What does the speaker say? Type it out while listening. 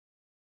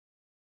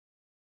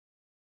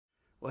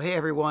Well, hey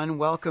everyone,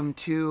 welcome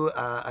to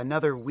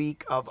another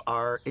week of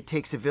our It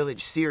Takes a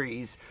Village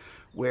series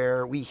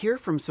where we hear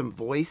from some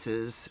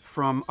voices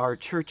from our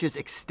church's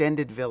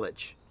extended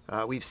village.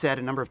 We've said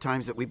a number of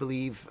times that we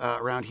believe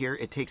around here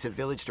it takes a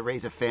village to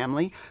raise a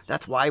family.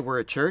 That's why we're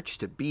a church,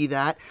 to be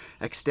that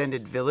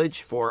extended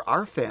village for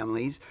our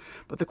families.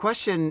 But the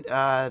question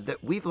that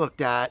we've looked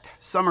at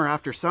summer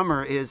after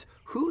summer is,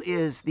 who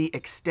is the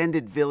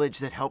extended village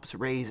that helps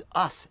raise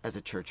us as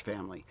a church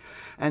family?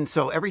 And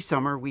so every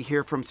summer we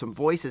hear from some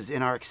voices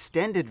in our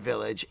extended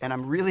village, and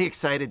I'm really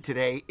excited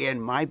today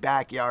in my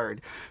backyard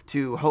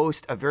to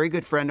host a very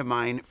good friend of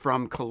mine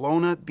from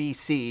Kelowna,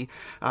 BC,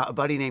 a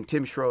buddy named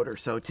Tim Schroeder.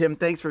 So Tim,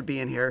 thanks for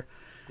being here.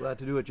 Glad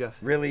to do it, Jeff.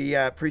 Really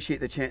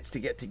appreciate the chance to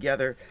get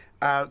together.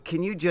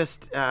 Can you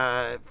just,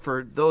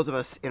 for those of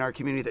us in our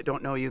community that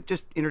don't know you,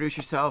 just introduce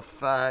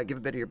yourself, give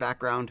a bit of your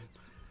background?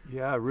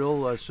 Yeah,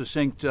 real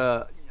succinct.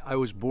 I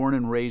was born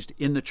and raised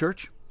in the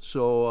church,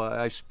 so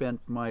I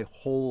spent my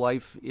whole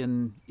life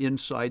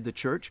inside the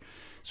church.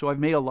 So I've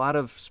made a lot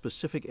of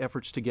specific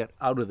efforts to get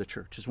out of the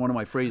church. It's one of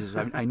my phrases.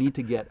 I need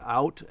to get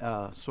out.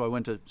 So I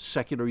went to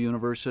secular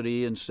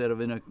university instead of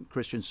in a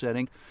Christian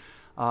setting.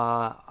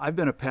 I've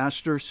been a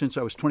pastor since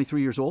I was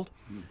 23 years old.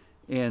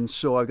 And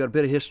so I've got a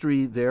bit of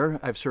history there.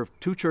 I've served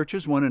two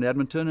churches, one in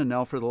Edmonton, and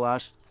now for the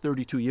last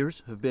 32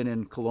 years have been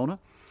in Kelowna.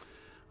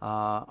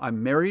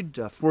 I'm married,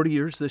 40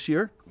 years this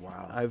year.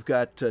 Wow. I've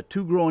got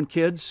two growing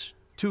kids,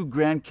 two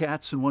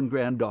grandcats, and one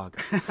grand dog.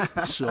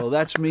 So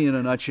that's me in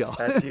a nutshell.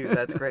 That's you.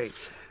 That's great.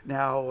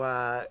 Now,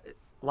 a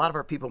lot of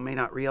our people may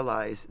not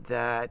realize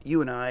that you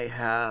and I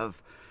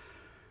have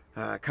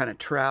kind of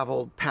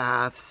traveled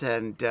paths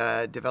and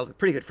developed a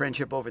pretty good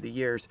friendship over the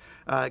years.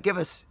 Give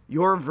us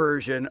your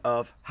version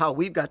of how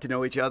we've got to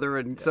know each other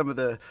and some of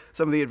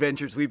the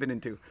adventures we've been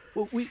into.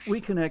 Well,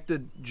 we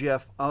connected,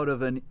 Jeff, out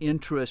of an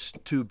interest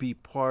to be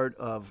part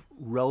of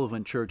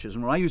relevant churches.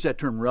 And when I use that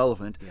term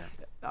relevant,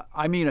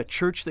 I mean a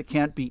church that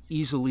can't be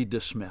easily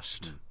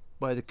dismissed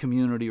by the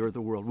community or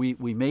the world.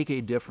 We make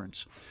a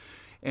difference.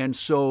 And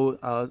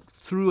so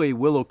through a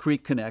Willow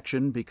Creek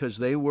connection, because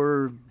they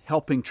were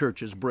helping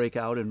churches break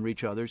out and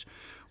reach others,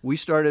 we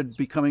started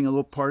becoming a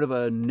little part of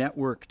a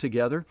network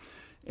together.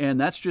 And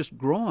that's just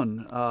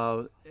grown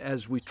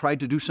as we tried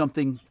to do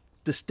something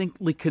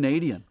distinctly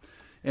Canadian.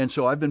 And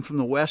so I've been from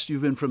the West,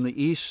 you've been from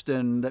the East,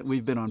 and that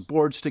we've been on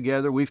boards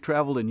together. We've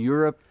traveled in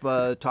Europe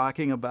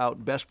talking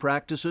about best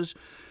practices.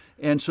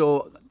 And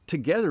so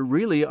together,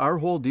 really, our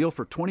whole deal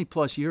for 20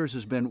 plus years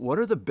has been, what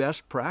are the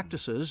best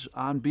practices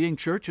on being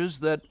churches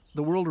that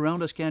the world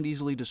around us can't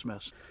easily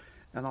dismiss?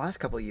 Now, in the last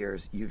couple of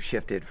years, you've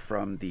shifted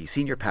from the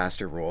senior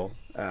pastor role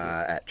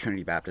at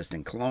Trinity Baptist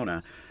in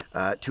Kelowna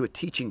to a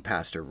teaching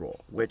pastor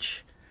role,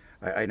 which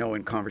I know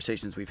in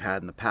conversations we've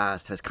had in the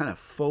past has kind of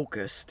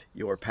focused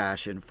your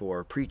passion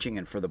for preaching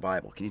and for the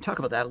Bible. Can you talk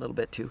about that a little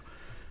bit too?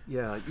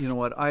 Yeah, you know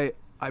what, I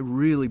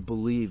really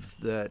believe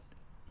that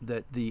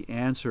the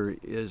answer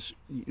is,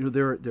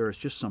 there is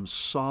just some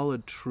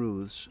solid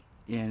truths,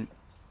 and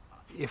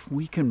if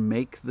we can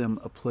make them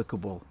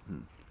applicable,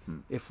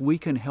 if we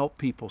can help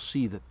people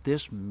see that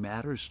this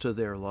matters to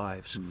their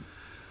lives,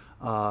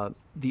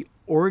 the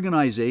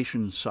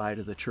organization side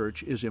of the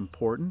church is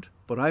important,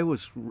 but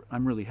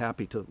I'm really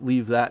happy to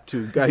leave that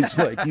to guys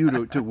like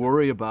you to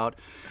worry about,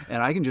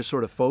 and I can just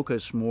sort of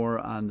focus more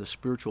on the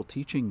spiritual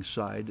teaching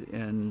side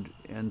and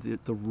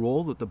the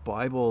role that the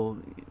Bible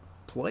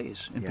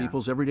plays in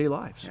people's everyday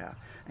lives. Yeah,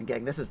 and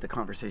gang, this is the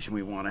conversation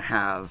we want to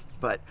have,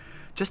 but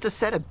just to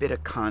set a bit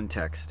of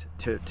context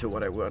to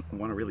what I want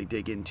to really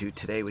dig into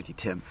today with you,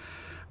 Tim.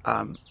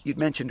 You'd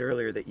mentioned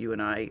earlier that you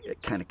and I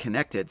kind of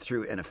connected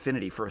through an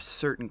affinity for a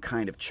certain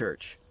kind of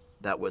church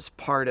that was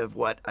part of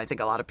what I think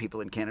a lot of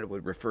people in Canada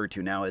would refer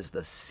to now as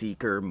the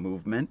seeker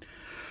movement.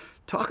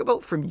 Talk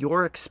about, from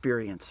your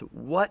experience,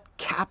 what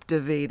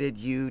captivated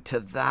you to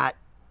that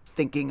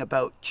thinking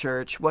about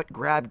church? What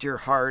grabbed your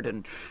heart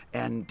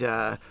and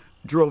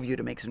drove you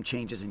to make some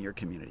changes in your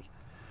community?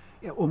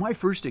 Yeah, well, my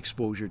first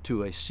exposure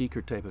to a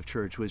seeker type of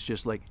church was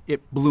just like,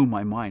 it blew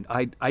my mind.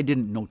 I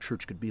didn't know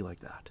church could be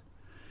like that.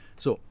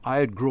 So I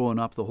had grown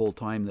up the whole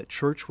time that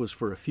church was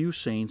for a few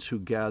saints who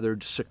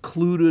gathered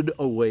secluded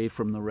away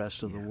from the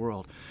rest of the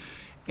world.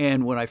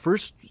 And when I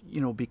first,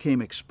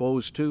 became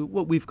exposed to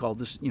what we've called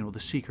this, the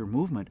seeker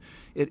movement,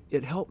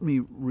 it helped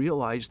me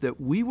realize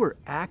that we were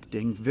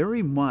acting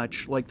very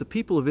much like the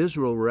people of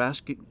Israel were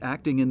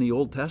acting in the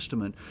Old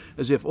Testament,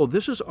 as if,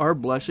 this is our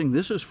blessing,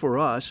 this is for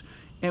us,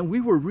 and we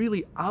were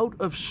really out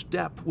of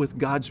step with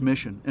God's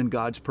mission and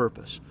God's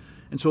purpose.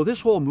 And so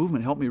this whole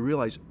movement helped me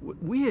realize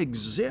we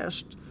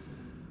exist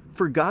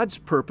for God's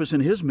purpose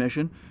and His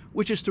mission,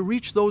 which is to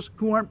reach those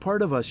who aren't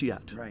part of us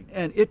yet. Right.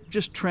 And it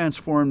just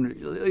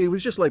transformed. It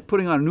was just like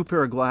putting on a new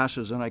pair of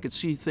glasses, and I could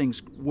see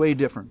things way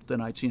different than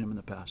I'd seen them in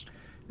the past.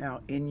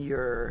 Now, in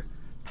your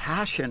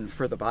passion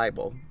for the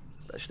Bible,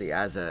 especially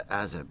as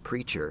a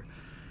preacher,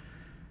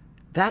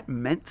 that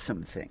meant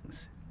some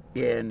things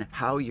in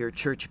how your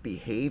church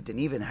behaved and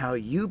even how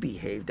you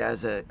behaved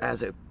as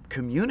a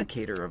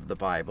communicator of the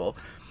Bible,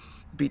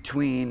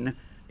 between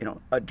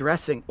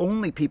addressing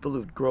only people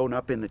who've grown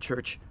up in the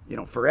church,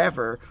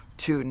 forever,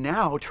 to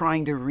now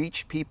trying to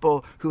reach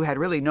people who had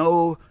really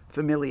no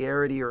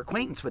familiarity or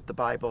acquaintance with the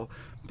Bible.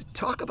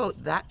 Talk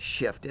about that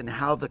shift and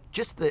how the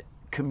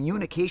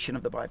communication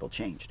of the Bible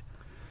changed.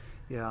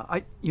 Yeah,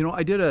 I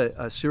did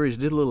a series,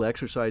 did a little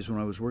exercise when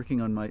I was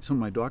working on some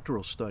of my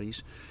doctoral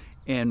studies,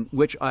 and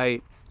which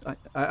I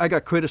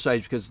got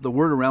criticized because the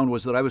word around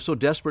was that I was so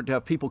desperate to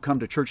have people come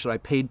to church that I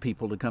paid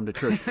people to come to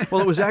church.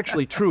 Well, it was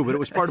actually true, but it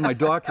was part of my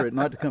doctorate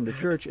not to come to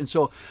church. And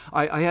so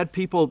I had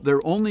people, the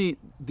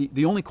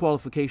only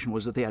qualification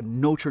was that they had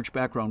no church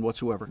background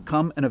whatsoever.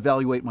 Come and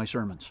evaluate my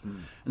sermons.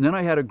 And then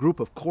I had a group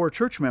of core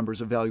church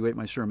members evaluate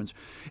my sermons.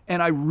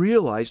 And I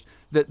realized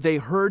that they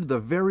heard the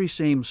very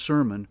same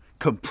sermon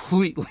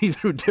completely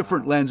through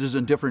different lenses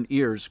and different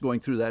ears going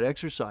through that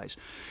exercise.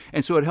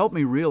 And so it helped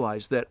me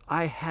realize that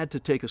I had to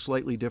take a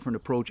slightly different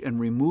approach and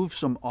remove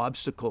some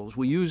obstacles.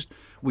 We used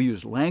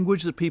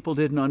language that people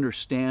didn't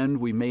understand.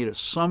 We made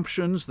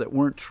assumptions that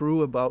weren't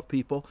true about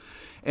people.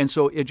 And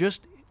so it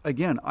just,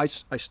 again, I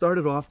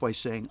started off by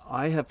saying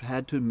I have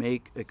had to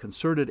make a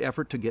concerted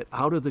effort to get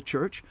out of the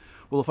church.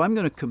 Well, if I'm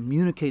going to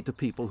communicate to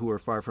people who are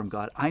far from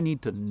God, I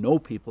need to know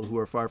people who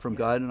are far from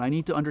God, and I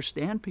need to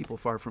understand people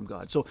far from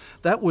God. So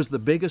that was the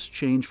biggest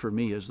change for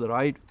me, is that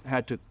I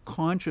had to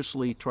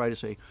consciously try to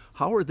say,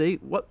 how are they,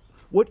 what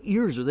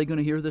ears are they going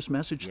to hear this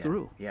message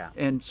through? Yeah.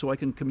 And so I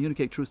can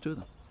communicate truth to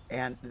them.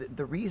 And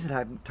the reason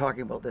I'm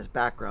talking about this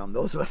background,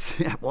 those of us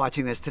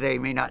watching this today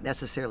may not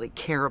necessarily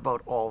care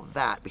about all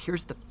that, but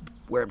here's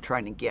where I'm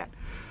trying to get.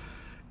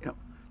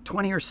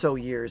 20 or so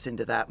years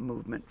into that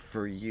movement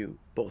for you,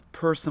 both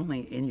personally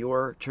in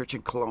your church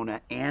in Kelowna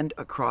and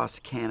across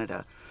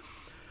Canada,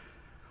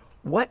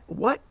 what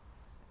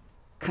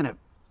kind of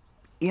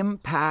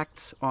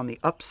impacts on the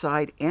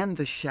upside and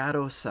the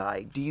shadow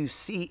side do you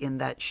see in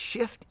that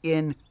shift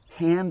in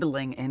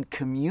handling and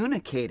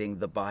communicating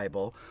the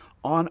Bible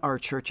on our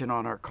church and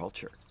on our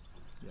culture?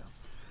 Yeah.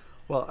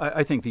 Well,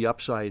 I think the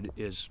upside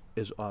is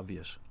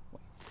obvious.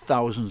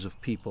 Thousands of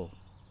people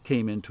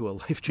came into a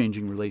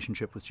life-changing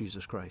relationship with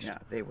Jesus Christ. Yeah,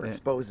 they were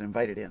exposed and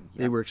invited in.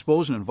 Yeah. They were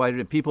exposed and invited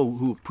in, people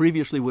who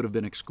previously would have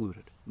been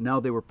excluded. Now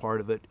they were part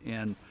of it,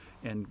 and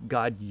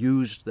God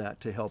used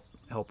that to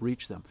help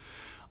reach them.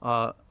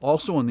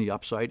 Also on the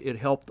upside, it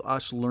helped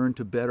us learn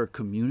to better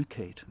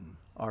communicate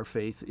our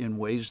faith in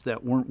ways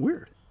that weren't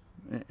weird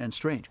and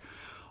strange.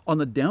 On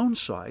the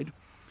downside,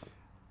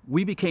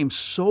 we became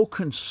so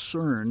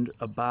concerned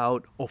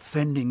about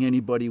offending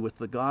anybody with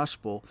the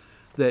gospel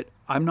that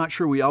I'm not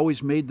sure we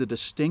always made the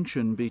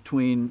distinction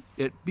between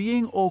it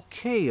being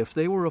okay if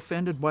they were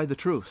offended by the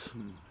truth,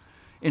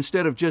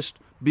 instead of just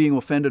being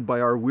offended by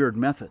our weird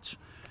methods.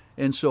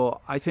 And so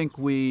I think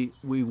we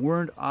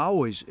weren't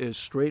always as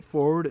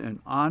straightforward and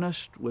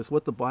honest with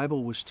what the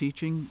Bible was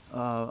teaching,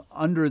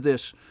 under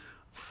this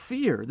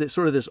fear,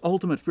 this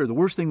ultimate fear. The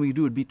worst thing we could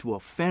do would be to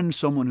offend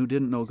someone who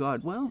didn't know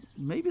God. Well,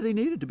 maybe they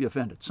needed to be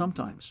offended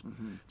sometimes.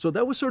 So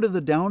that was sort of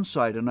the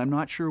downside, and I'm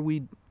not sure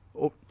we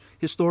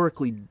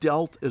historically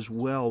dealt as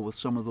well with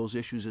some of those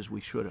issues as we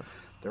should have.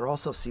 There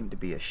also seemed to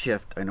be a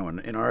shift, I know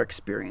in our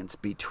experience,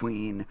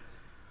 between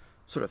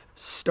sort of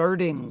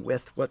starting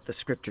with what the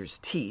scriptures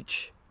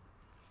teach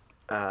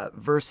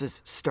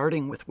versus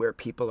starting with where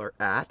people are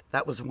at.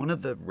 That was one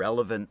of the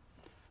relevant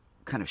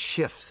kind of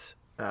shifts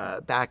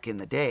back in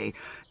the day.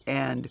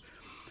 And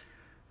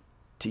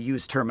to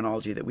use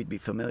terminology that we'd be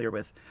familiar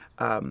with,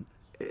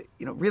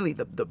 really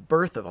the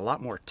birth of a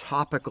lot more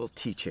topical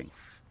teaching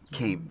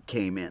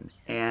came in.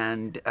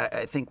 And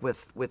I think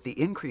with the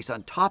increase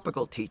on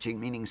topical teaching,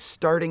 meaning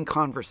starting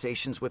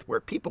conversations with where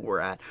people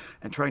were at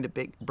and trying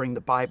to bring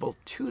the Bible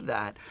to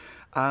that,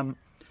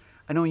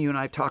 I know you and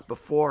I have talked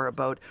before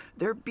about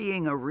there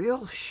being a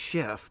real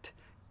shift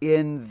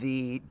in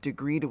the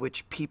degree to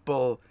which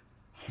people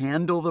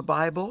handle the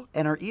Bible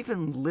and are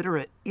even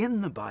literate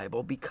in the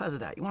Bible because of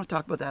that. You want to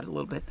talk about that a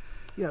little bit?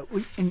 Yeah,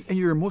 and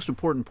your most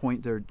important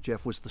point there,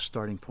 Jeff, was the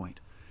starting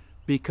point.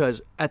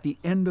 Because at the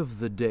end of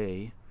the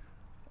day,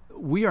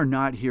 we are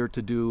not here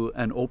to do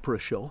an Oprah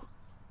show.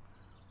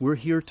 We're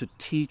here to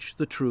teach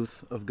the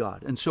truth of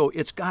God. And so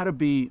it's got to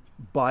be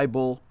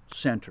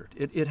Bible-centered.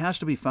 It has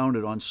to be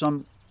founded on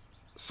some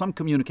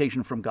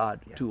communication from God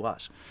to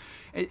us.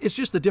 It's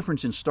just the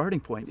difference in starting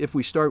point. If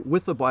we start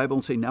with the Bible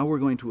and say, now we're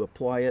going to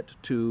apply it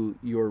to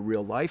your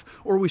real life,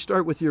 or we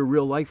start with your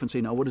real life and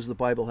say, now what does the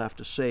Bible have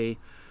to say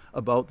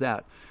about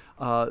that?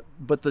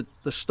 But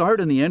the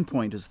start and the end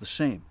point is the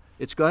same.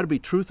 It's got to be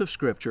truth of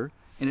Scripture,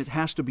 and it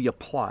has to be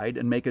applied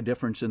and make a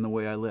difference in the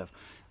way I live.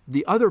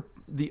 The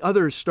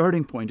other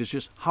starting point is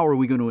just how are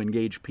we going to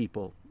engage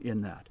people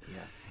in that? Yeah.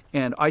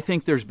 And I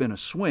think there's been a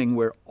swing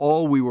where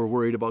all we were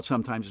worried about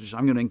sometimes is just,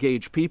 I'm going to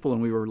engage people,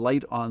 and we were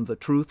light on the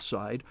truth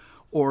side,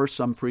 or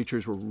some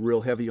preachers were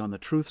real heavy on the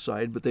truth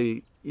side, but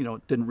they,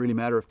 it didn't really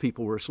matter if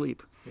people were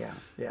asleep. Yeah,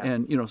 yeah.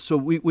 And, so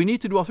we need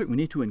to do all three. We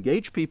need to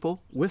engage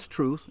people with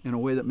truth in a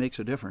way that makes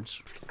a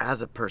difference.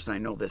 As a person, I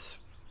know this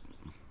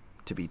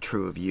to be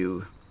true of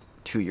you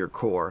to your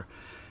core.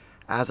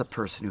 as a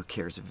person who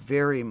cares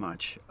very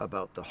much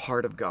about the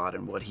heart of God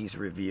and what he's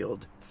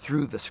revealed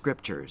through the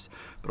scriptures,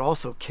 but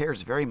also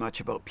cares very much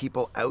about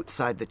people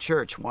outside the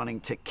church, wanting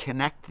to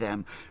connect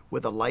them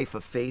with a life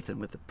of faith and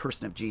with the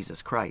person of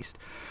Jesus Christ.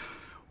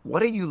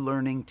 What are you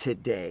learning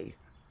today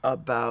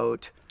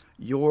about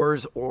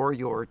yours or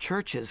your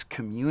church's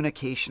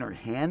communication or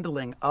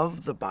handling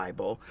of the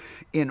Bible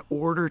in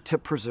order to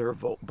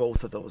preserve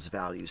both of those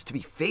values, to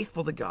be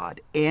faithful to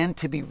God and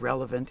to be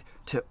relevant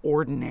to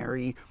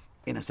ordinary,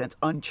 in a sense,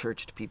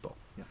 unchurched people?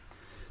 Yeah.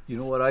 You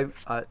know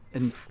what,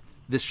 and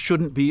this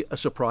shouldn't be a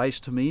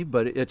surprise to me,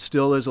 but it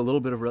still is a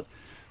little bit of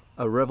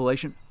a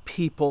revelation.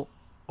 People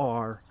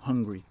are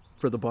hungry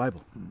for the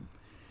Bible.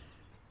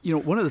 You know,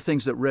 one of the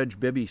things that Reg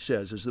Bibby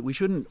says is that we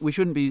shouldn't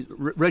be.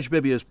 Reg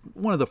Bibby is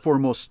one of the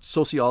foremost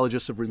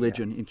sociologists of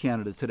religion in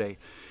Canada today.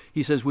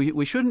 He says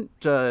we shouldn't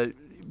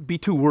be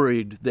too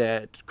worried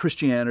that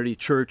Christianity,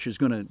 church, is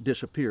going to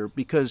disappear,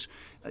 because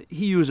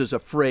he uses a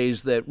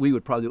phrase that we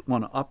would probably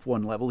want to up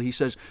one level. He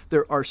says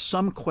there are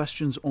some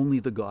questions only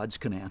the gods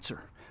can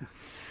answer.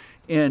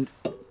 And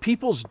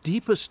people's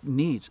deepest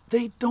needs,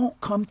 they don't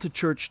come to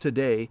church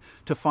today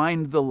to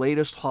find the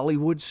latest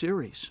Hollywood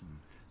series.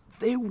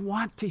 They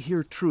want to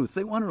hear truth.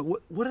 They want to know,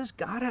 what does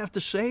God have to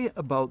say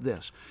about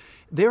this?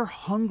 They're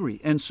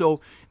hungry. And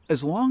so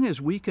as long as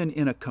we can,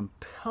 in a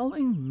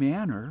compelling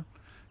manner,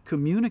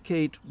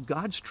 communicate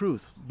God's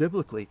truth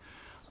biblically,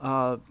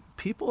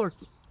 people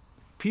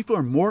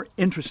are more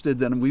interested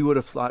than we would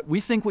have thought. We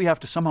think we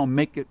have to somehow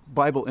make it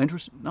Bible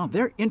interesting. No,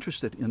 they're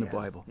interested in the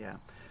Bible. Yeah.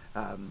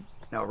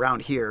 Now,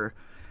 around here,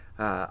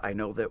 I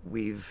know that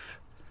we've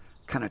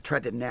kind of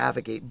tried to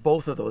navigate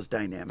both of those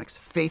dynamics,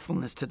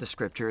 faithfulness to the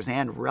scriptures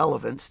and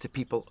relevance to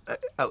people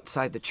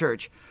outside the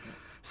church.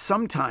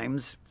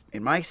 Sometimes,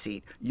 in my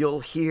seat,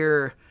 you'll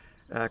hear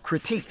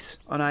critiques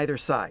on either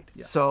side.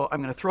 Yeah. So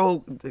I'm going to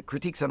throw the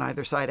critiques on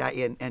either side at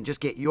you and just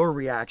get your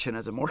reaction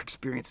as a more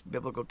experienced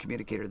biblical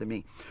communicator than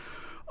me.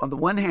 On the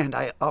one hand,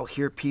 I'll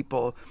hear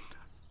people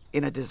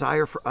in a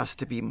desire for us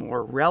to be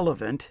more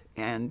relevant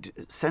and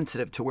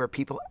sensitive to where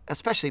people,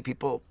 especially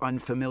people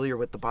unfamiliar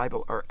with the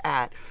Bible, are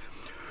at,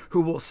 who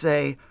will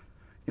say,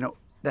 you know,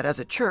 that as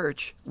a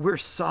church, we're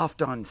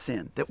soft on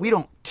sin, that we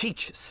don't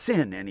teach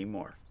sin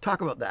anymore.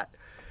 Talk about that.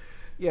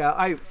 Yeah,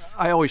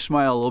 I always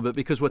smile a little bit,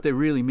 because what they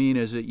really mean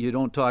is that you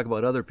don't talk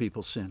about other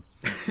people's sin.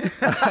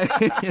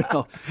 You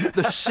know,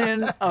 the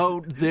sin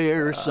out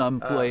there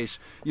someplace.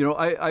 You know,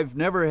 I've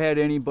never had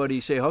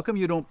anybody say, how come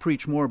you don't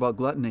preach more about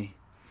gluttony?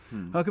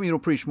 How come you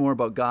don't preach more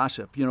about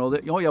gossip? You know,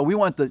 that, oh yeah, we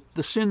want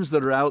the sins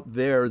that are out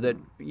there that,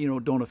 you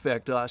know, don't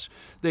affect us.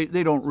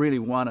 They don't really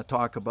want to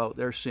talk about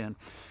their sin.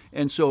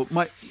 And so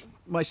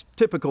my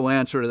typical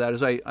answer to that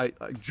is I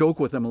joke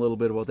with them a little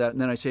bit about that,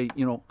 and then I say,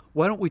 you know,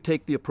 why don't we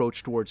take the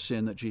approach towards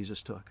sin that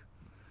Jesus took?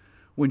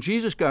 When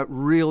Jesus got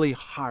really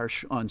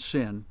harsh on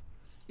sin,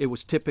 it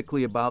was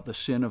typically about the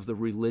sin of the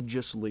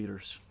religious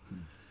leaders.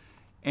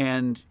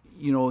 And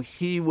you know,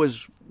 he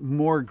was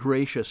more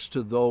gracious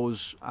to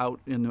those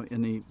out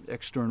in the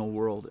external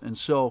world. And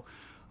so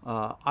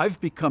I've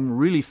become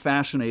really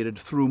fascinated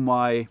through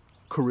my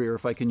career,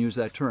 if I can use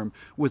that term,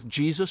 with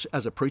Jesus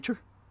as a preacher.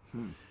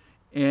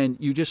 And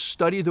you just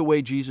study the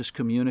way Jesus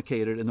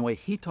communicated and the way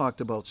he talked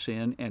about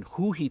sin and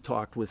who he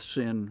talked with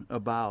sin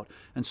about,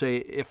 and say,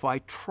 if I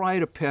try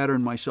to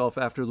pattern myself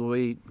after the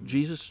way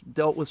Jesus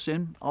dealt with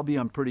sin, I'll be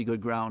on pretty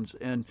good grounds.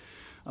 And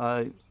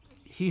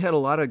he had a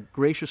lot of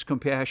gracious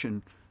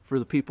compassion for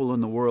the people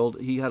in the world.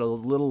 He had a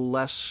little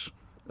less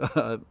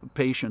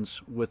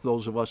patience with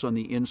those of us on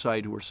the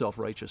inside who are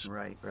self-righteous.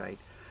 Right.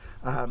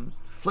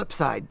 Flip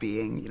side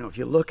being, you know, if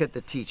you look at the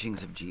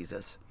teachings of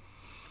Jesus,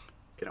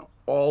 you know,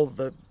 all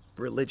the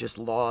religious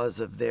laws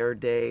of their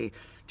day,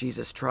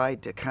 Jesus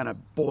tried to kind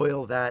of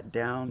boil that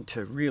down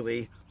to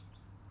really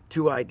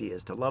two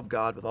ideas: to love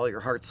God with all your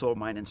heart, soul,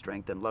 mind, and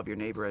strength, and love your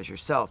neighbor as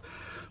yourself.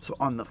 So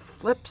on the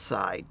flip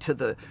side, to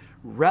the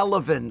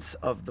relevance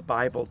of the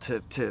Bible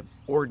to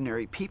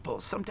ordinary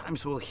people,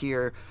 sometimes we'll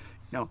hear,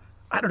 you know,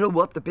 I don't know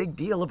what the big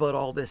deal about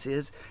all this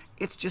is.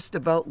 It's just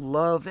about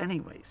love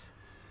anyways.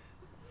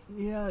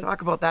 Yeah.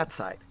 Talk about that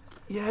side.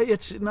 Yeah,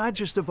 it's not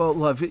just about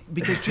love,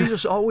 because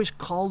Jesus always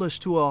called us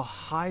to a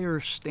higher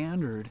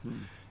standard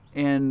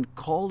and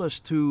called us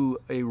to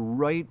a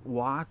right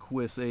walk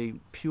with a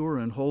pure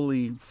and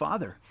holy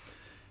Father.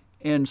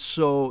 And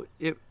so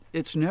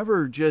it's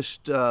never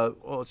just that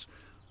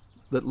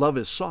love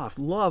is soft.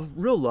 Love,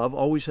 real love,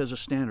 always has a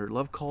standard.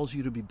 Love calls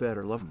you to be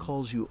better. Love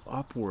calls you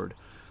upward.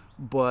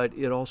 But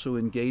it also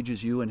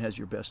engages you and has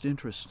your best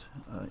interest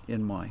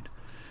in mind.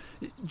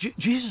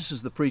 Jesus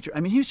is the preacher.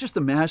 I mean, he's just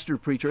the master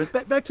preacher.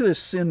 Back to this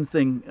sin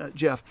thing,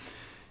 Jeff.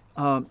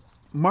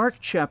 Mark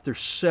chapter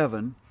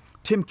 7,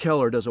 Tim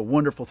Keller does a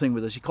wonderful thing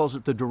with this. He calls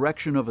it the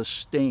direction of a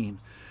stain.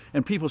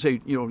 And people say,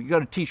 you know, you got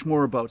to teach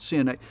more about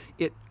sin.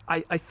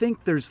 I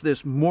think there's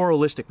this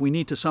moralistic, we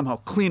need to somehow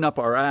clean up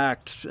our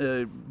act,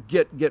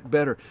 get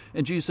better.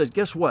 And Jesus says,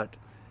 guess what?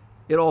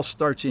 It all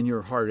starts in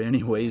your heart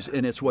anyways,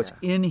 and it's what's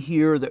in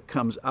here that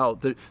comes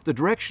out. The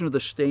direction of the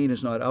stain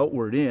is not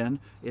outward in,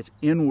 it's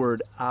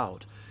inward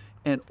out.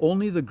 And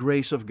only the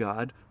grace of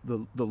God,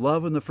 the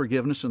love and the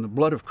forgiveness and the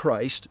blood of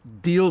Christ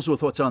deals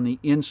with what's on the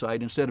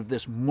inside instead of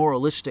this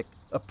moralistic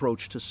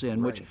approach to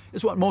sin, which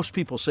is what most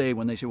people say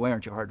when they say, why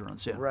aren't you harder on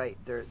sin? Right.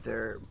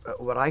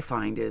 What I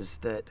find is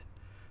that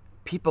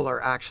people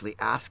are actually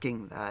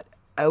asking that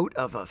out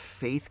of a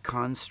faith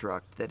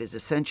construct that is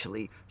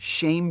essentially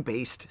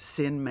shame-based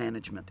sin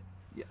management.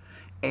 Yeah.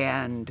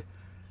 And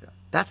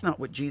that's not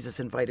what Jesus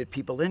invited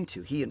people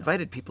into. He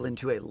invited people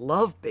into a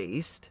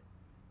love-based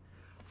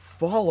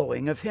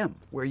following of him,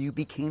 where you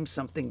became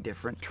something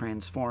different,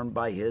 transformed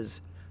by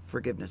his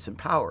forgiveness and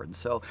power. And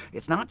so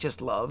it's not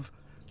just love,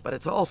 but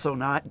it's also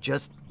not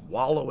just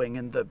wallowing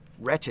in the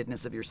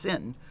wretchedness of your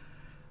sin.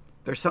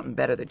 There's something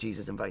better that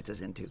Jesus invites us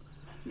into.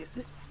 Yeah,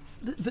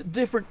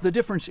 the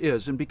difference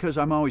is, and because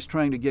I'm always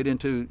trying to get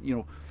into,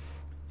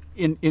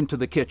 into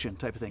the kitchen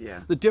type of thing. Yeah.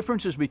 The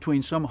difference is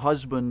between some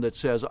husband that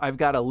says, I've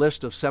got a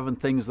list of 7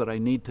 things that I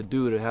need to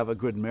do to have a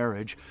good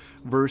marriage,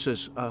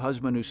 versus a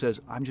husband who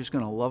says, I'm just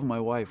going to love my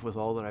wife with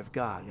all that I've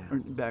got. Yeah.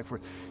 Back for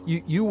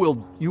you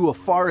will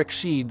far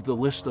exceed the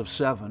list of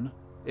 7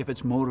 if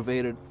it's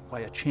motivated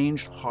by a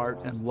changed heart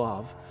and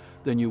love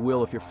than you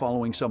will if you're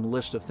following some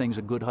list of things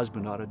a good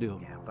husband ought to do.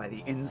 Yeah, by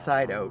the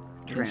inside-out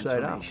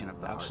transformation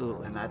of the heart.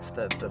 Absolutely. And that's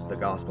the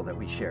gospel that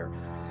we share.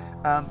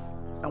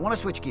 I want to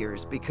switch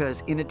gears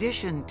because in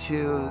addition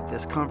to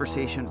this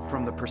conversation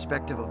from the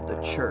perspective of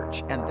the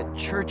church and the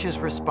church's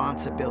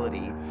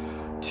responsibility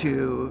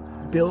to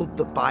build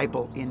the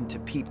Bible into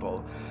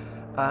people,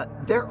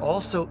 there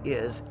also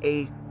is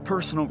a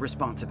personal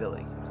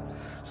responsibility.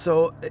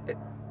 So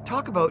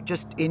talk about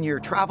just in your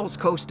travels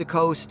coast to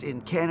coast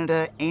in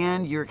Canada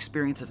and your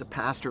experience as a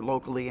pastor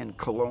locally in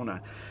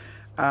Kelowna.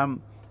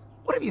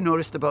 What have you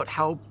noticed about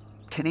how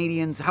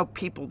Canadians, how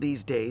people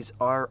these days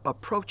are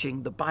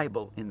approaching the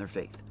Bible in their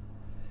faith?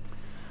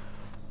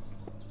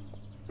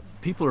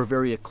 People are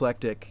very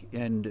eclectic,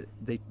 and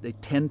they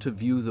tend to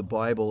view the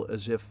Bible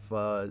as if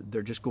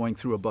they're just going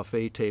through a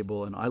buffet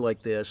table, and I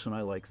like this and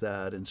I like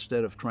that,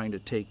 instead of trying to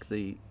take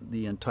the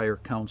entire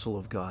counsel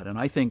of God. And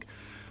I think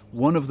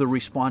one of the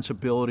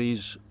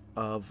responsibilities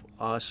of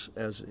us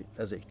as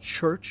a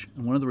church,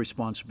 and one of the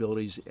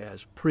responsibilities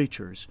as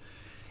preachers,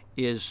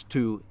 is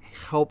to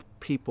help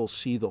people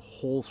see the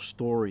whole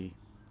story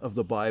of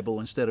the Bible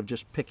instead of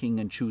just picking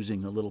and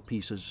choosing the little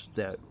pieces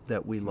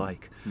that we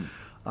like.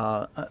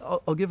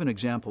 I'll give an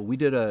example. We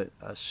did a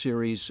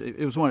series,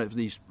 it was one of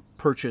these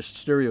purchased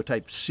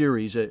stereotype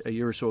series a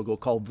year or so ago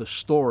called The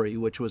Story,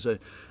 which was an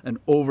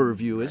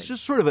overview. Right. It's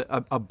just sort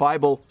of a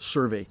Bible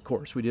survey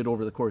course we did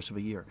over the course of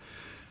a year.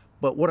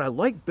 But what I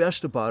liked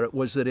best about it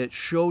was that it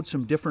showed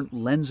some different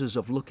lenses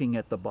of looking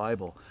at the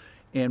Bible.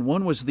 And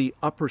one was the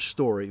upper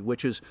story,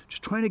 which is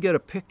just trying to get a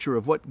picture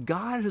of what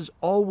God has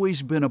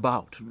always been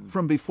about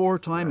from before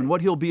time and what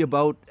he'll be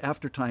about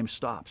after time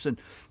stops. And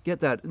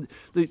get that.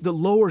 The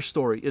lower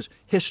story is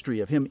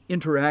history of him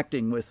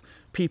interacting with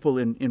people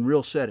in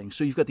real settings.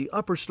 So you've got the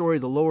upper story,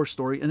 the lower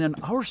story, and then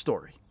our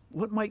story.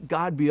 What might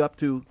God be up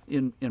to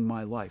in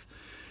my life?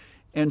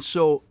 And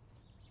so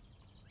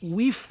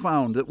we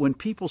found that when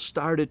people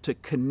started to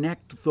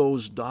connect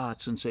those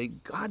dots and say,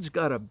 God's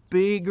got a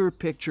bigger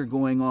picture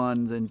going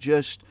on than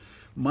just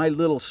my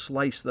little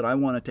slice that I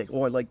want to take.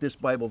 Oh, I like this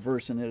Bible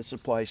verse and it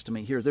applies to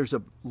me here. There's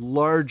a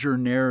larger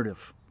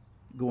narrative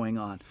going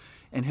on,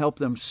 and help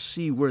them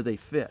see where they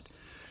fit.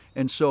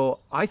 And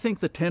so I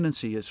think the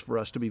tendency is for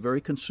us to be very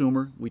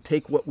consumer. We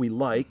take what we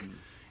like,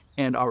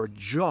 and our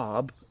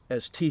job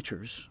as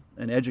teachers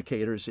and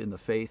educators in the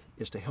faith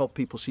is to help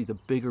people see the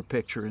bigger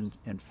picture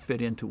and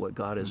fit into what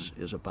God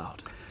is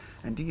about.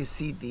 And do you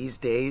see these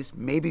days,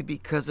 maybe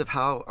because of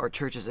how our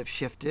churches have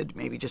shifted,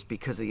 maybe just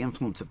because of the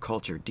influence of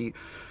culture, do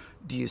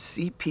you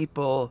see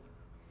people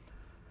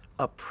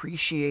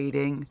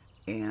appreciating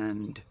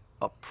and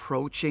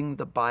approaching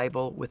the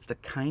Bible with the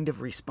kind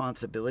of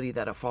responsibility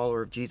that a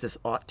follower of Jesus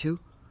ought to?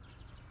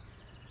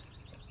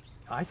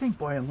 I think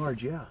by and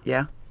large, yeah.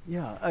 Yeah?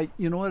 Yeah, I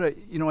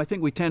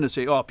think we tend to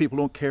say, oh, people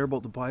don't care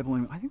about the Bible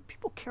anymore. I think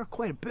people care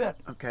quite a bit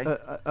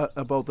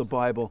about the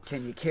Bible.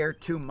 Can you care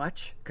too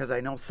much? Because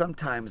I know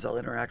sometimes I'll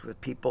interact with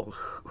people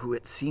who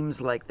it seems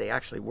like they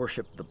actually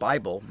worship the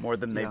Bible more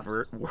than they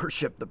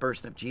worship the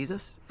person of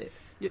Jesus.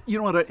 You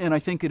know what, and I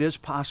think it is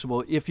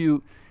possible. If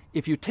you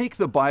take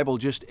the Bible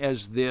just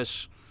as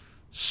this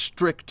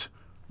strict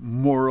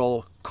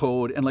moral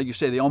code, and like you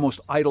say, they almost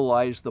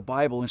idolize the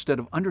Bible instead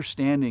of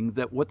understanding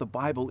that what the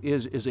Bible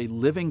is a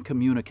living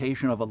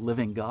communication of a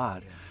living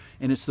God. Yeah.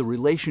 And it's the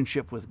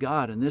relationship with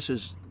God, and this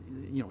is,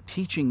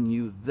 teaching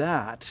you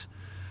that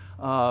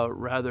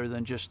rather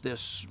than just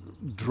this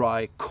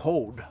dry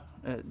code.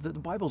 The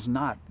Bible's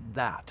not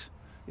that.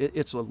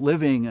 It's a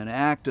living and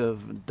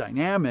active,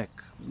 dynamic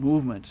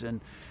movement,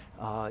 and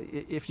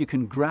if you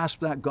can grasp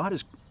that, God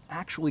is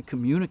actually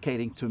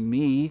communicating to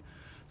me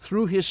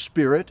through His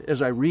Spirit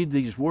as I read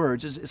these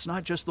words. It's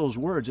not just those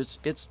words,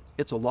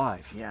 it's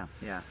alive. Yeah.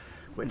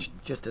 Which,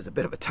 just as a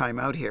bit of a time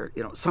out here,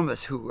 some of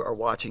us who are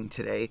watching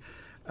today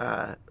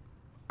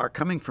are are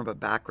coming from a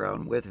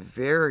background with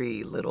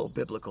very little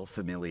biblical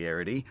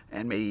familiarity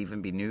and may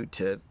even be new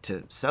to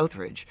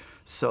Southridge.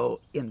 So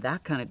in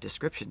that kind of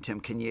description,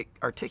 Tim, can you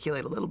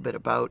articulate a little bit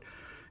about,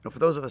 for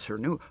those of us who are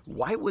new,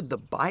 why would the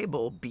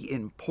Bible be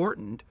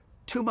important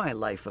to my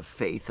life of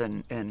faith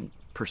and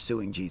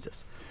pursuing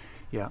Jesus?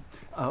 Yeah.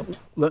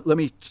 Let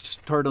me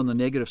start on the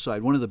negative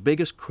side. One of the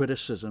biggest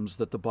criticisms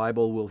that the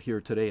Bible will hear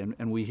today,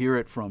 and we hear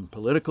it from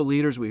political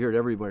leaders, we hear it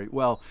everybody,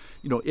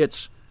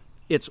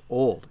 it's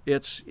old.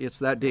 It's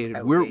that dated.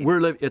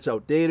 It's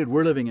outdated.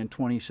 We're living in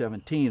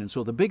 2017, and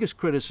so the biggest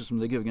criticism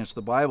they give against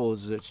the Bible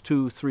is that it's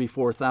 2,000, 3,000,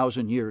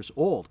 4,000 years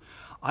old.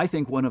 I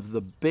think one of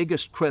the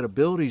biggest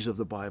credibilities of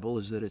the Bible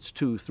is that it's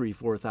 2,000, 3,000,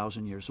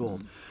 4,000 years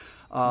old.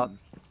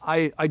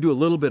 I do a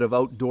little bit of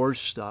outdoors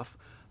stuff,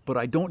 but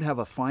I don't have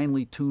a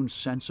finely tuned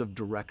sense of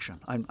direction.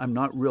 I'm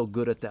not real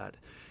good at that.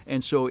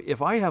 And so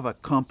if I have a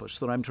compass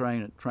that I'm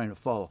trying to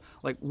follow,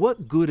 like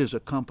what good is a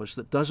compass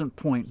that doesn't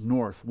point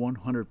north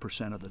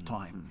 100% of the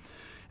time?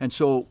 And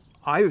so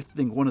I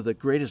think one of the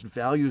greatest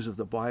values of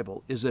the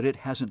Bible is that it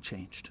hasn't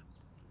changed.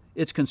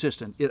 It's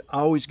consistent. It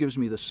always gives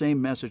me the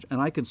same message, and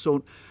I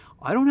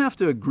don't have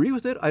to agree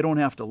with it, I don't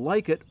have to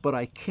like it, but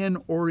I can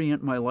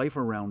orient my life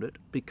around it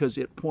because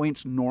it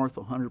points north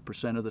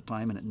 100% of the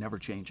time and it never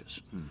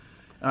changes.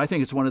 And I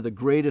think it's one of the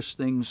greatest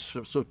things.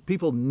 So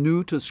people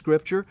new to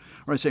Scripture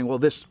are saying, well,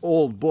 this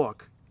old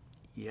book,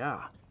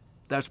 yeah,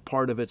 that's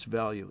part of its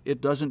value.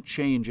 It doesn't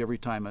change every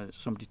time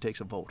somebody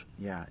takes a vote.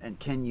 Yeah, and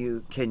can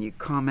you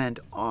comment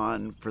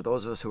on, for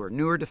those of us who are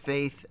newer to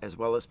faith, as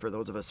well as for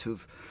those of us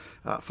who've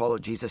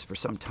followed Jesus for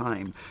some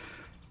time,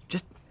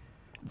 just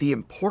the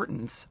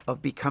importance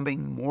of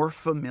becoming more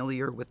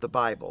familiar with the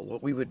Bible,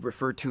 what we would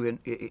refer to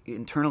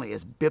internally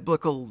as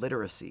biblical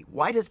literacy.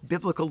 Why does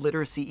biblical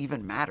literacy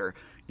even matter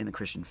in the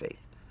Christian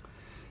faith?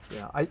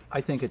 Yeah,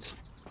 I think it's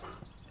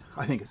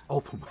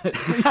ultimate.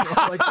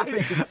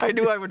 I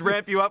knew I would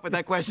ramp you up with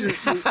that question.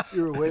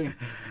 You were waiting.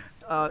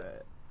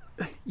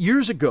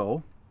 Years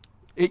ago,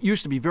 it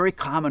used to be very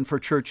common for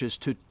churches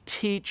to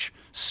teach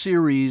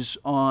series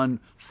on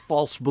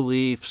false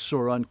beliefs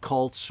or on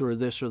cults or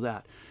this or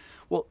that.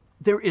 Well,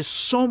 there is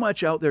so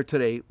much out there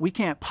today, we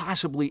can't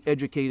possibly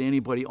educate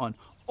anybody on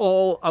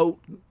all out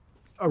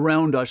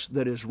around us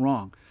that is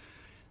wrong.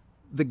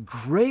 The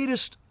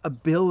greatest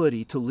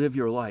ability to live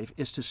your life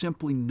is to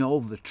simply know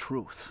the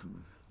truth,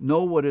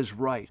 know what is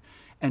right.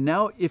 And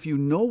now if you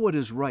know what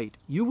is right,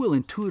 you will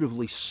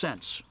intuitively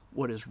sense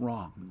what is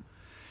wrong.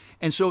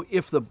 And so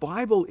if the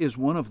Bible is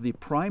one of the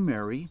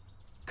primary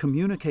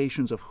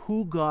communications of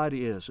who God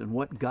is and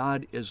what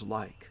God is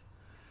like,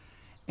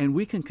 and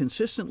we can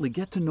consistently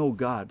get to know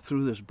God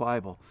through this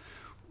Bible,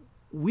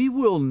 we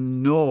will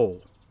know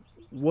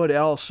what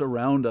else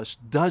around us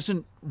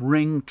doesn't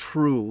ring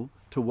true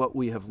to what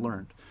we have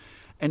learned.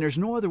 And there's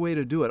no other way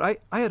to do it.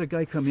 I had a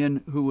guy come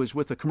in who was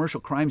with the commercial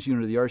crimes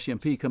unit of the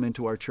RCMP come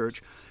into our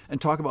church and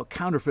talk about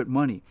counterfeit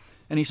money.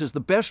 And he says the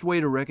best way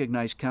to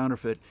recognize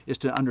counterfeit is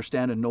to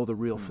understand and know the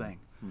real thing.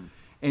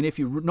 And if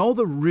you know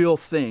the real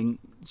thing,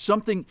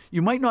 something,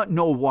 you might not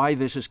know why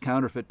this is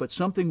counterfeit, but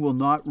something will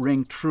not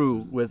ring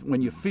true with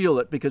when you feel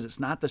it because it's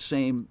not the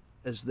same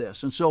as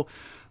this. And so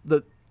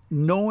the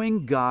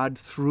knowing God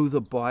through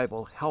the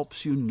Bible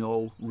helps you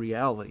know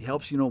reality,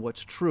 helps you know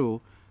what's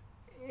true,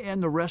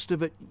 and the rest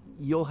of it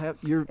you'll have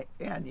your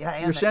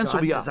sense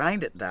will be God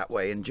designed it that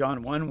way. In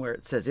John 1, where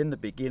it says, in the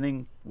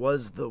beginning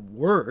was the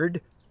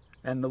Word,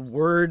 and the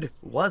Word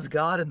was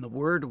God, and the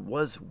Word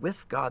was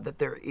with God, that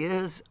there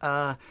is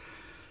a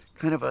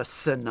kind of a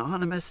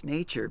synonymous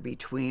nature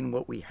between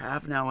what we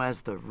have now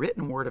as the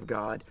written Word of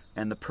God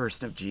and the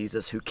person of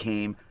Jesus who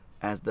came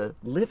as the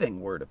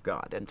living Word of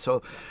God. And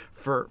so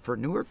for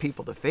newer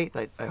people to faith,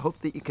 I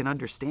hope that you can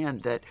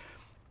understand that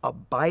a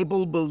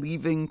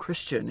Bible-believing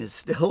Christian there's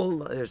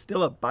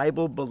still a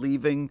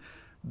Bible-believing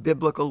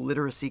biblical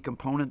literacy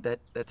component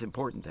that's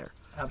important there.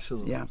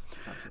 Absolutely. Yeah.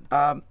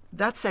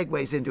 That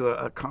segues into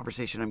a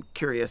conversation. I'm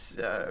curious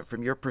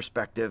from your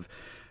perspective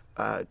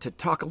to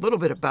talk a little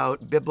bit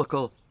about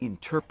biblical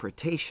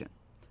interpretation,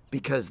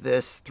 because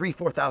this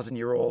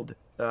 4,000-year-old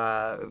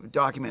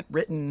document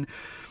written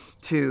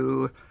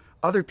to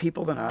other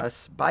people than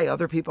us, by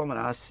other people than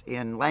us,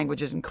 in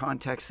languages and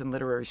contexts and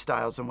literary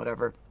styles and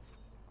whatever.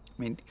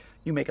 I mean,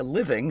 you make a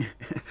living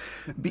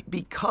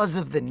because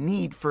of the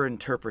need for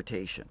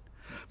interpretation.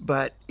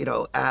 But,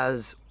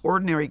 as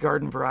ordinary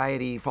garden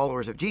variety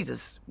followers of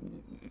Jesus,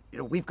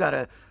 we've got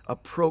to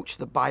approach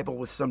the Bible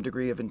with some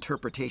degree of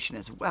interpretation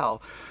as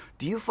well.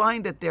 Do you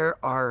find that there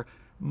are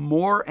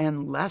more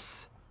and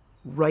less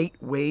right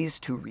ways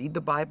to read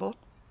the Bible?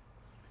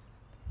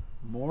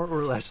 More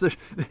or less.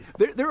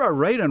 There are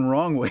right and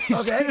wrong ways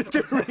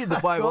to read the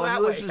Bible.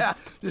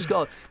 Just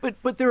call it.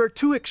 But there are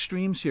two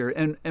extremes here,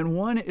 and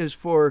one is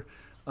for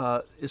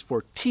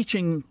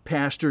teaching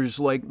pastors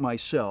like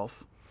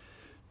myself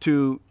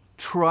to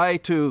try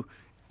to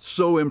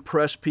so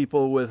impress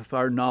people with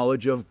our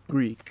knowledge of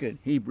Greek and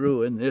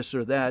Hebrew and this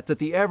or that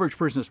the average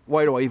person is,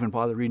 why do I even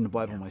bother reading the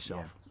Bible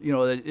myself?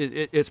 Yeah.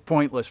 It's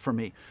pointless for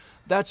me.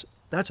 That's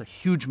a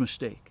huge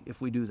mistake if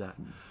we do that.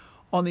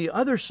 On the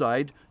other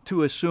side,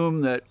 to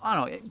assume that, I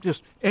don't know,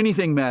 just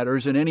anything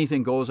matters and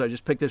anything goes, I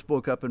just pick this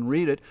book up and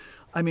read it.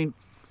 I mean,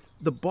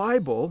 the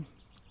Bible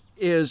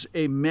is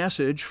a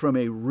message from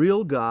a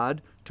real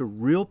God to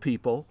real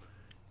people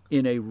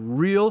in a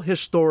real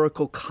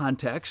historical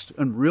context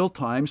and real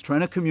times, trying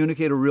to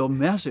communicate a real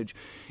message.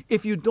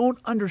 If you don't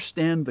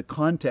understand the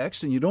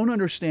context and you don't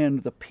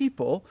understand the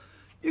people,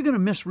 you're going to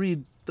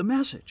misread the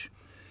message.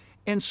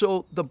 And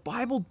so the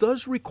Bible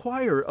does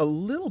require a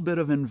little bit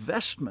of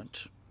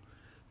investment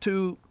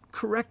to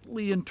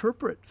correctly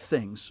interpret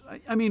things.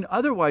 I mean,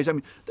 otherwise,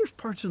 there's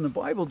parts in the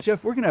Bible,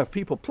 Jeff, we're going to have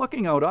people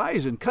plucking out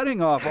eyes and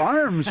cutting off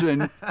arms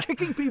and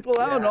kicking people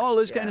out and all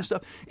this kind of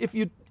stuff. If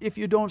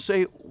you don't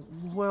say,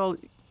 well,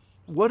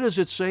 what does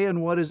it say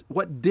and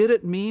what did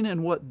it mean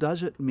and what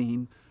does it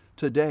mean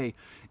today?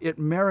 It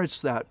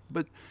merits that.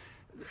 But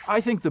I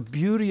think the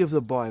beauty of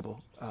the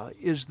Bible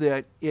is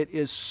that it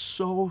is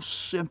so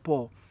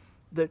simple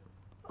that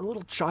a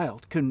little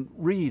child can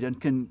read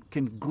and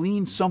can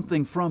glean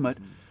something from it.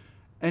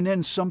 And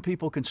then some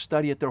people can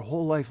study it their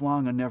whole life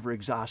long and never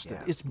exhaust it.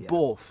 It's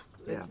both.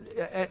 Yeah.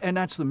 And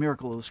that's the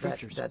miracle of the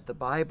Scriptures. That the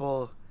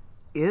Bible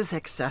is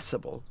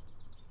accessible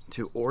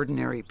to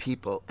ordinary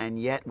people and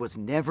yet was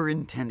never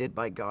intended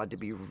by God to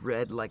be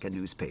read like a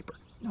newspaper.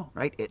 No.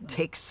 Right? It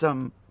takes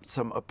some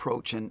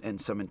approach and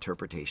some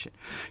interpretation.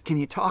 Can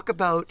you talk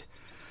about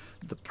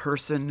the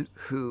person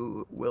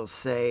who will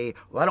say,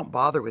 well, I don't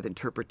bother with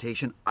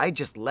interpretation, I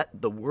just let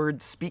the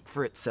Word speak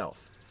for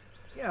itself?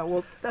 Yeah,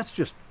 well, that's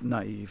just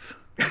naive.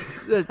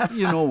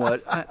 You know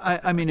what?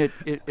 I mean,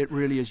 it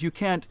really is. You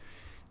can't.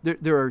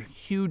 There are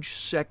huge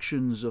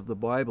sections of the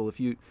Bible.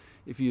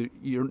 If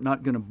you're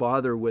not going to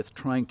bother with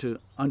trying to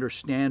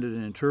understand it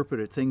and interpret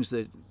it, things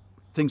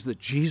that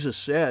Jesus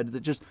said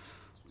that just,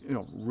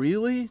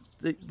 really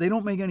they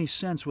don't make any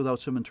sense without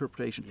some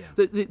interpretation.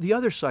 Yeah. The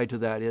other side to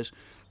that is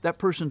that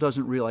person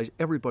doesn't realize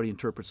everybody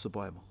interprets the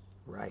Bible.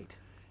 Right.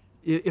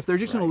 If they're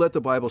just going to let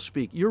the Bible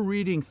speak, you're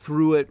reading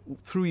through it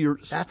through your.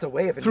 That's a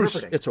way of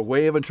interpreting. It's a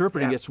way of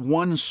interpreting. Yeah. It's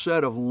one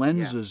set of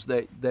lenses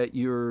that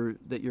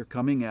you're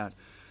coming at.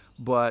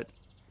 But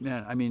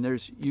man, I mean,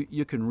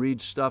 you can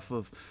read stuff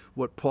of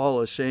what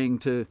Paul is saying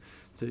to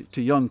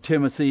young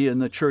Timothy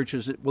and the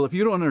churches. Well, if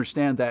you don't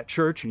understand that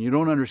church and you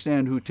don't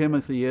understand who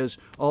Timothy is,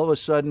 all of a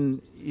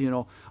sudden,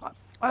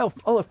 I'll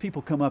have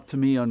people come up to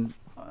me and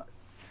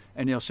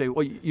they'll say,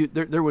 well,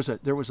 there was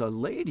a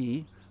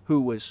lady who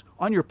was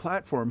on your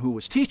platform who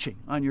was teaching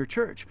on your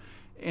church.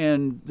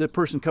 And the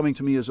person coming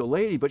to me is a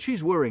lady, but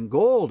she's wearing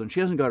gold and she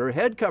hasn't got her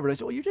head covered. I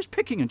said, well, you're just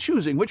picking and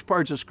choosing which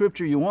parts of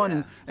Scripture you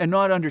want and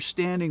not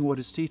understanding what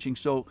it's teaching.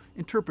 So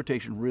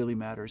interpretation really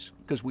matters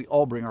because we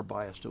all bring our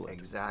bias to it.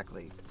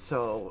 Exactly.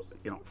 So,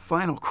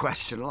 final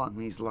question along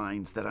these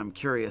lines that I'm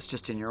curious,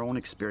 just in your own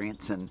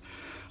experience and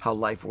how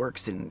life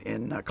works in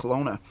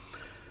Kelowna.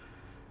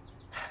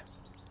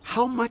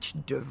 How much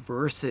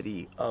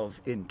diversity of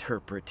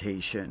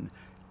interpretation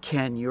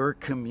can your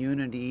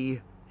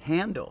community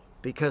handle?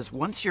 Because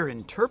once you're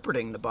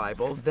interpreting the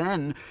Bible,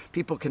 then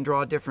people can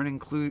draw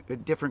different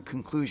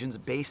conclusions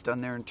based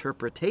on their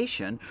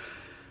interpretation.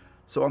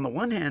 So on the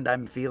one hand,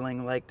 I'm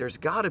feeling like there's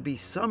got to be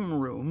some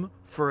room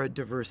for a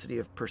diversity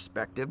of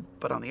perspective.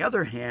 But on the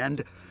other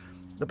hand,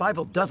 the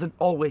Bible doesn't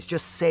always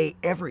just say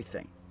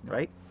everything,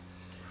 right?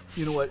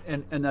 You know what?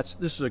 And this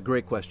is a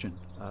great question.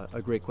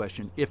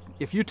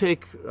 If you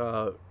take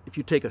a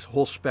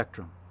whole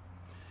spectrum.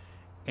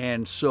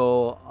 And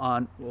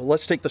so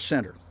let's take the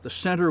center. The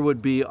center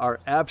would be our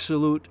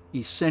absolute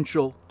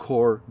essential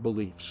core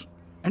beliefs.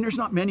 And there's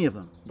not many of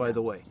them, by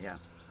the way.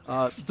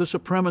 Yeah. The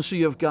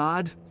supremacy of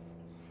God,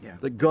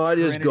 that God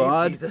is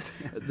God,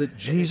 that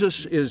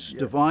Jesus is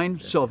divine,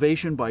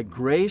 salvation by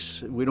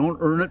grace. We don't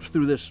earn it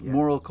through this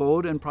moral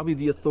code, and probably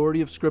the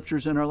authority of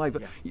Scriptures in our life.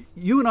 Yeah.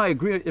 You and I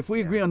agree, if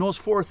we agree on those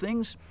four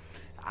things,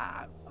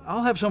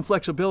 I'll have some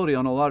flexibility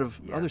on a lot of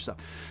other stuff.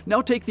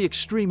 Now take the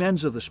extreme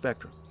ends of the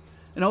spectrum.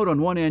 And out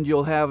on one end,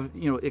 you'll have,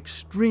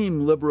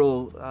 extreme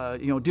liberal,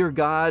 dear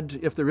God,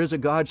 if there is a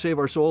God, save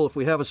our soul if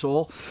we have a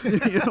soul,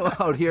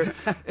 out here.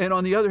 And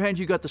on the other hand,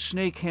 you got the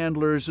snake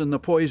handlers and the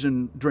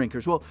poison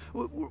drinkers. Well,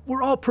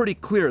 we're all pretty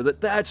clear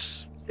that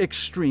that's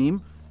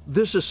extreme.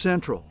 This is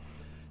central.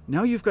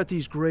 Now you've got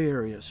these gray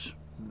areas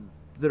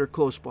that are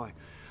close by.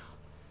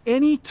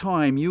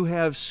 Anytime you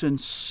have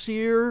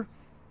sincere,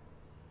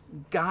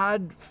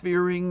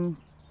 God-fearing,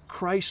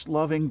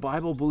 Christ-loving,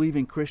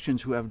 Bible-believing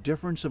Christians who have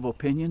difference of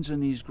opinions in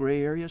these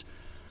gray areas,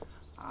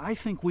 I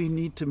think we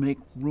need to make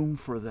room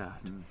for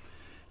that.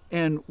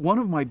 And one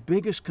of my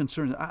biggest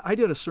concerns, I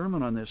did a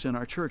sermon on this in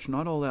our church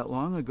not all that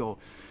long ago,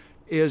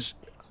 is,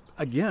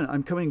 again,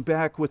 I'm coming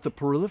back with the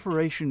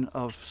proliferation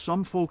of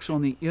some folks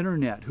on the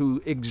internet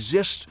who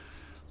exist,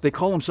 they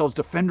call themselves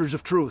defenders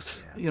of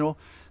truth.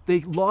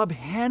 They lob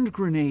hand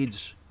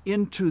grenades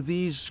into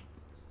these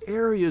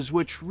areas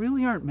which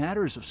really aren't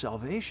matters of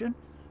salvation.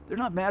 They're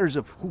not matters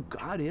of who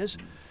God is,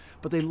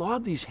 but they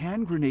lob these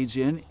hand grenades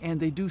in and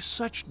they do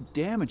such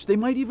damage. They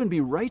might even be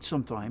right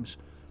sometimes,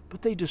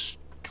 but they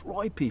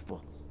destroy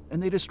people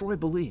and they destroy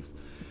belief.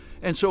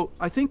 And so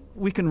I think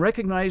we can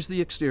recognize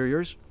the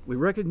exteriors, we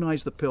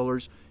recognize the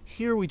pillars.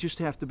 Here we just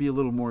have to be a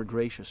little more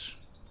gracious.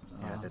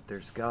 Yeah, that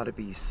there's got to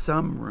be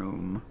some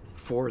room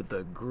for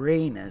the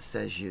grayness,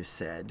 as you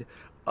said,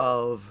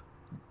 of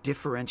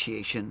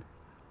differentiation,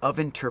 of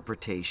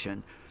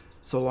interpretation,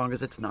 so long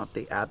as it's not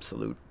the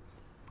absolute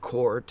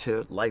core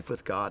to life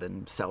with God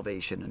and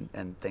salvation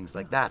and things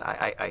like that.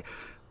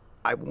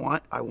 I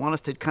want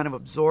us to kind of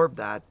absorb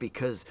that,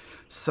 because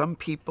some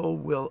people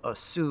will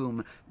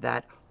assume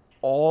that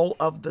all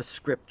of the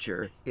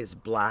Scripture is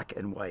black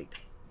and white.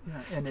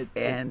 Yeah, and it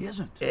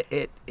isn't.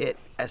 It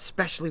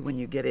especially when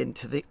you get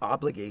into the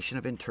obligation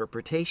of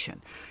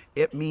interpretation.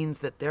 It means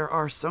that there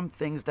are some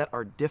things that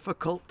are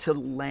difficult to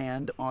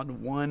land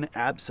on one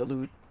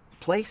absolute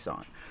place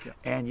on. Yeah.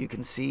 And you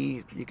can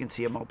see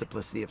a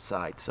multiplicity of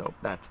sides. So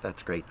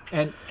that's great.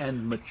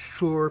 And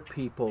mature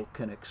people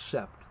can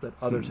accept that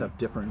others have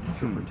different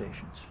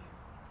interpretations.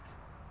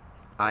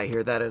 I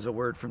hear that as a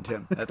word from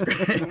Tim. That's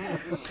great.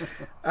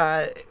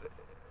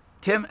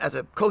 Tim, as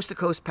a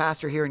coast-to-coast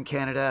pastor here in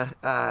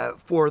Canada,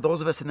 for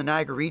those of us in the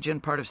Niagara region,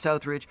 part of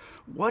Southridge,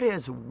 what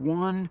is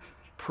one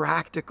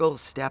practical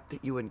step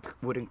that you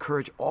would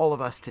encourage all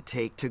of us to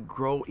take to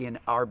grow in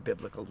our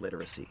biblical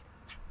literacy?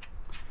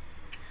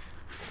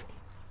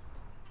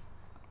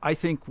 I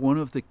think one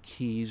of the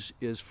keys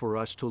is for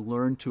us to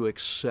learn to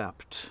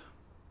accept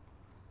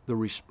the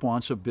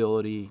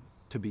responsibility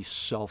to be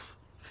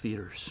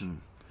self-feeders.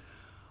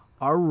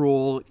 Our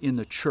role in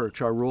the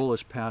church, our role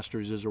as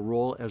pastors, is a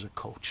role as a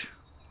coach.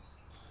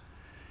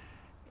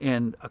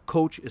 And a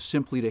coach is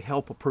simply to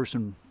help a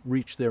person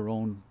reach their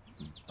own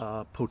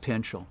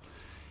potential,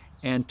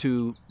 and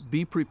to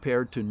be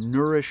prepared to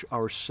nourish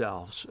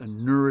ourselves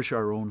and nourish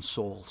our own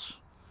souls.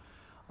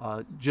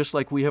 Just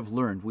like we have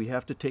learned, we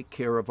have to take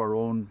care of our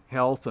own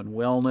health and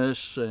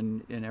wellness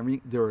and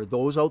everything. There are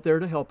those out there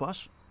to help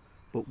us,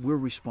 but we're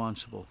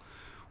responsible.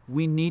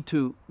 We need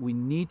to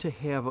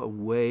have a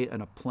way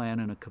and a plan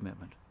and a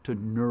commitment to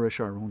nourish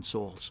our own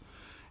souls.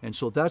 And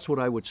so that's what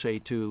I would say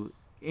to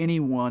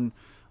anyone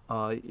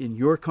in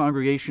your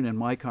congregation and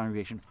my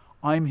congregation.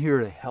 I'm here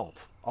to help.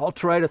 I'll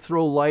try to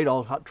throw light,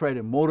 I'll try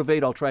to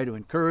motivate, I'll try to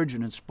encourage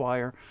and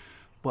inspire,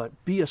 but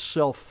be a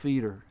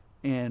self-feeder.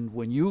 And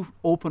when you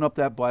open up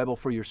that Bible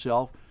for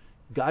yourself,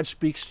 God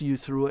speaks to you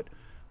through it.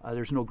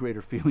 There's no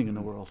greater feeling in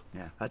the world.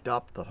 Yeah,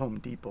 adopt the Home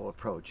Depot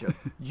approach.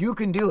 You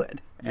can do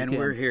it, and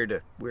we're here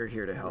to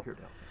help.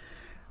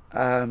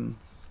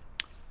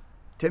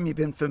 Tim, you've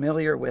been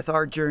familiar with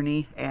our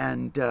journey,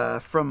 and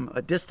from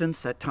a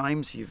distance at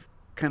times, you've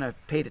kind of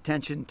paid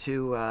attention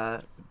to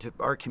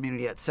our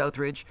community at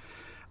Southridge.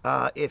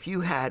 If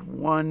you had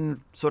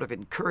one sort of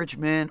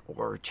encouragement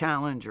or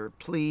challenge or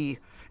plea,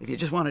 if you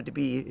just wanted to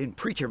be in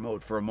preacher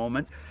mode for a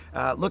moment,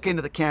 look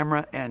into the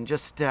camera and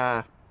just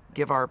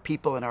give our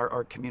people and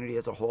our community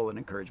as a whole an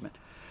encouragement.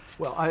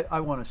 Well, I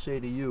want to say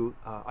to you,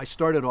 I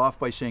started off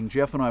by saying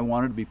Jeff and I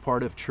wanted to be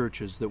part of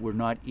churches that were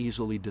not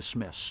easily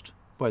dismissed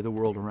by the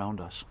world around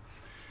us.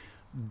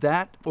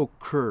 That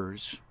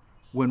occurs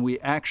when we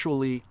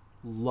actually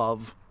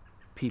love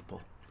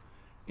people.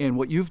 And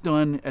what you've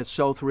done at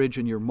Southridge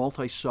and your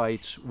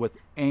multi-sites with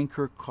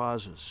anchor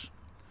causes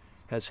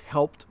has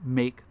helped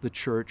make the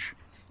church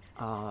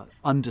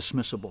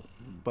undismissible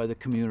by the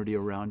community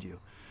around you.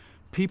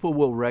 People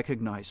will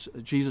recognize,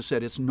 Jesus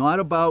said, it's not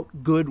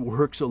about good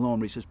works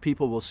alone. He says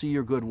people will see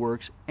your good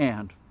works,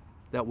 and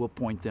that will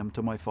point them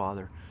to my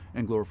Father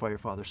and glorify your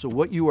Father. So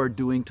what you are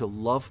doing to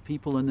love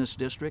people in this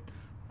district,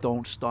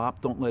 don't stop.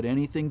 Don't let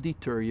anything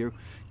deter you.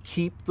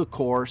 Keep the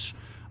course.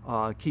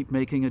 Keep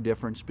making a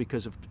difference,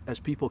 because as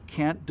people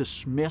can't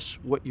dismiss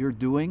what you're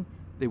doing,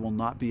 they will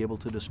not be able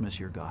to dismiss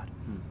your God.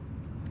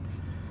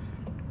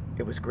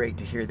 It was great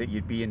to hear that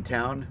you'd be in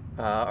town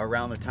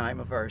around the time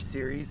of our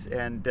series,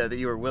 and that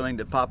you were willing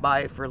to pop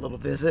by for a little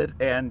visit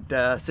and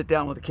sit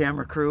down with the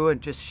camera crew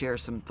and just share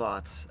some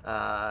thoughts.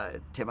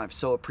 Tim, I've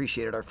so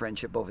appreciated our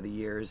friendship over the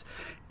years,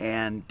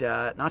 and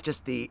not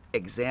just the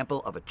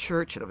example of a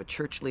church and of a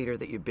church leader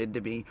that you've been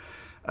to me,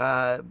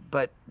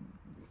 but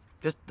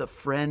just the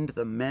friend,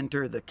 the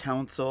mentor, the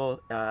counsel,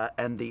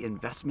 and the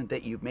investment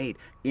that you've made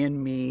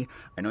in me.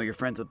 I know you're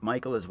friends with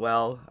Michael as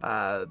well.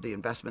 The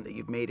investment that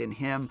you've made in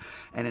him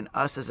and in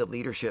us as a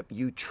leadership.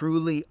 You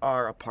truly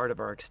are a part of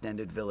our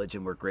extended village,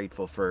 and we're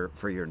grateful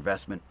for your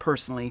investment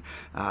personally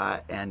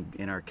and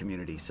in our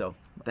community. So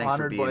thanks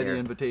for being here. Honored by the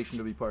invitation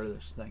to be part of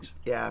this. Thanks.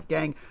 Yeah,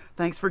 gang,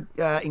 thanks for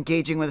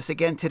engaging with us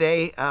again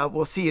today.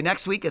 We'll see you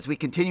next week as we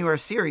continue our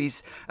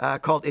series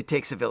called It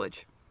Takes a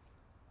Village.